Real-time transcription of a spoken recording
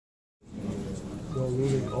Well,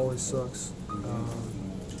 losing always sucks.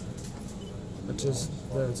 But just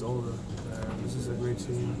that it's over. This is a great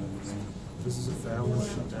team. This is a family,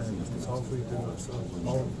 and it's all we've been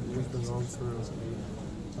gone through.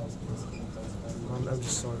 I'm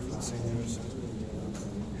just sorry for the seniors.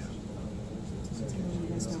 You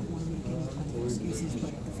guys don't want to make any kind of excuses,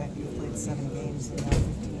 but the fact that you played 7 games in now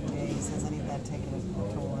 15 days, has any of that taken a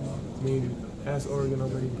toll on you? I mean, ask Oregon how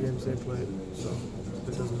many games they played, so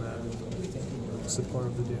it doesn't matter. It's a part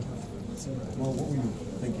of the deal. Well, what were you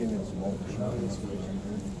thinking as well?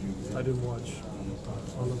 I didn't watch.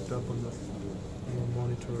 I looked up on the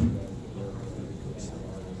monitor.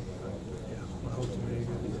 Yeah, I hope to make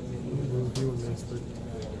it. He will miss, but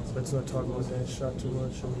let's not talk about that shot too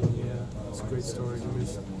much. I mean, yeah, it's a great story to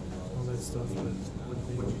miss all that stuff, but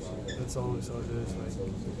that's always how it is. Like,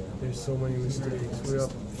 there's so many mistakes. We're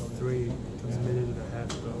up 3 a minute and a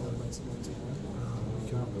half ago.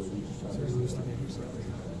 We lose the game. So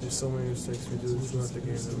there's so many mistakes we do throughout the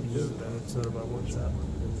game that we do, and it's not about one shot.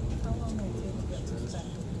 How long will it take to get to that?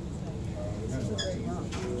 You're very young.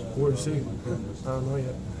 We'll see. I don't know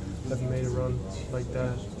yet. I haven't made a run like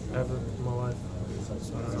that ever in my life.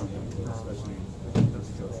 So I don't know.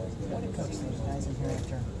 What did Coach say to guys in here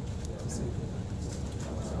after?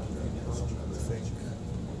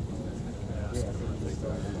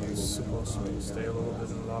 It's supposed to stay a little bit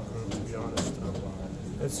in the locker room, to be honest.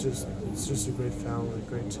 It's just a great family, a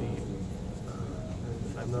great team.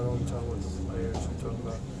 I'm not only talking about the players, I'm talking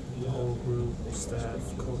about the whole group,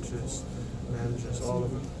 staff, coaches, managers, all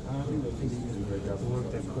of them. The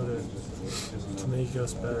work they put in to make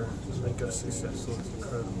us better, to make us successful is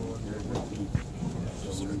incredible.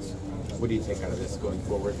 What do you take out of this going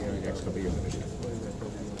forward here in the next couple of years?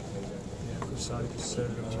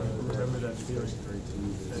 Remember that feeling,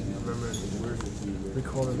 and remember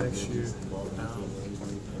recall the next year.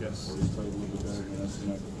 Yes,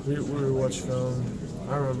 we watch film.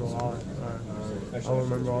 I remember a lot. I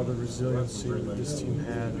remember all the resiliency that this team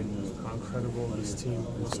had, and how incredible this team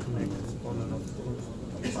was connected on and off the court.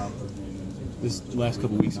 This last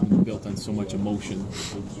couple of weeks have been built on so much emotion.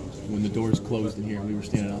 When the doors closed in here, we were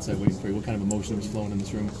standing outside waiting for you. What kind of emotion was flowing in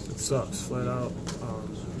this room? It sucks, flat out.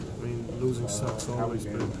 I mean, losing sucks always,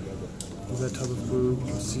 but with that type of group,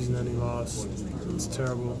 season-ending loss, it's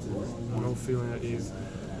terrible. No feeling that you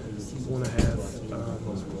want to have.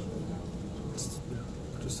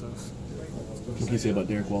 It just sucks. What can you say about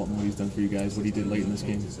Derek Walton, what he's done for you guys, what he did late in this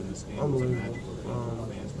game? Unbelievable.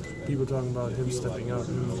 People talking about him stepping up,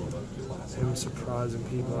 him surprising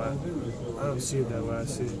people. I don't see it that way. I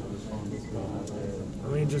see it. I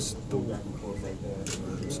mean, just the.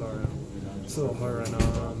 I'm sorry. It's a little hard right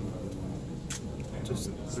now. Just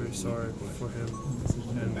very sorry for him,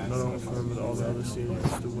 and not only for him, but all the other seniors,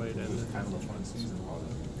 the way it ended.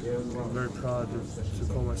 I'm very proud to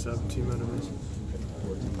call myself a team member.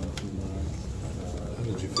 How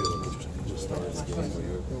did you feel at the start of the game?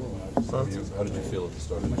 How did you feel at the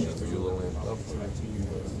start of the game? Were you a little amped up?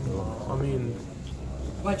 I mean,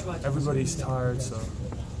 everybody's tired, so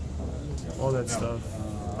all that stuff,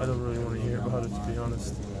 I don't really want to hear about it, to be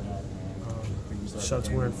honest. Shots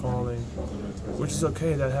weren't falling, which is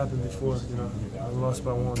okay. That happened before, you know. We lost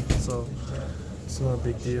by 1, so it's not a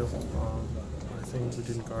big deal. I think we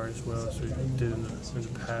didn't guard as well as we did in the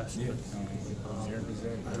past, but I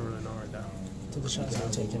don't really know right now. Did the shots you're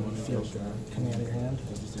taking feel good coming out of your hand?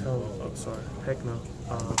 Oh, sorry. Heck no.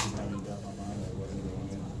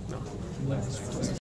 No.